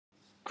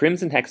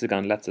Crimson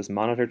Hexagon lets us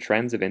monitor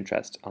trends of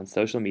interest on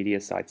social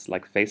media sites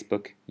like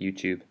Facebook,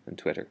 YouTube, and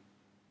Twitter.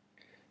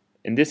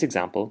 In this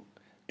example,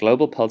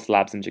 Global Pulse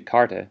Labs in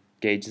Jakarta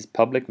gauges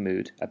public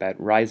mood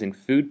about rising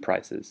food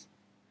prices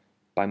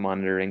by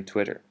monitoring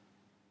Twitter.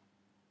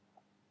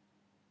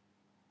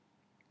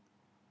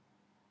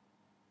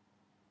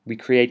 We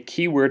create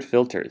keyword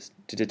filters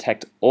to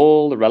detect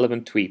all the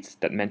relevant tweets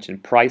that mention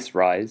price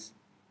rise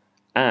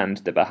and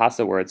the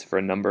Bahasa words for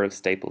a number of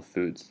staple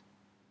foods.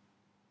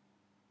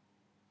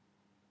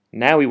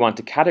 Now we want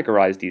to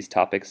categorize these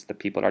topics that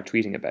people are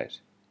tweeting about.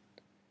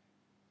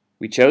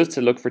 We chose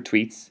to look for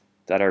tweets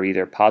that are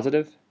either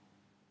positive,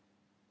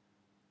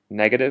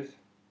 negative,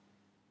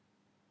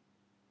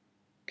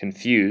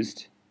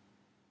 confused,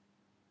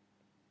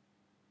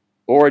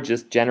 or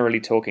just generally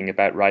talking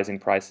about rising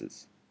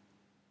prices.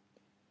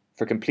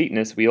 For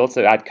completeness, we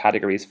also add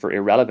categories for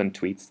irrelevant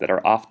tweets that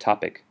are off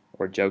topic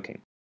or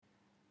joking.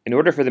 In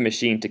order for the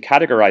machine to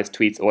categorize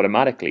tweets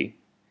automatically,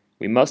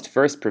 we must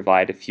first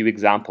provide a few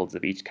examples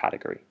of each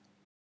category.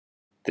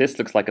 This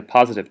looks like a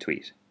positive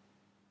tweet.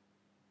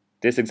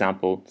 This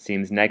example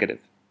seems negative.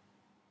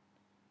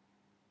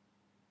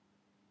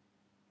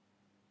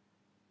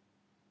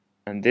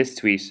 And this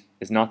tweet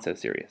is not so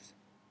serious.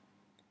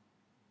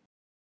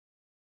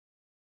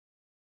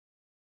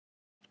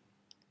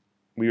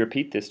 We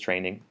repeat this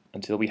training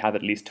until we have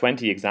at least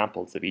 20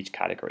 examples of each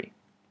category.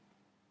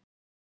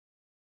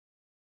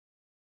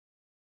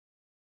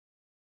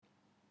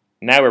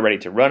 Now we're ready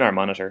to run our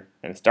monitor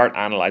and start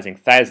analyzing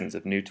thousands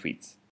of new tweets.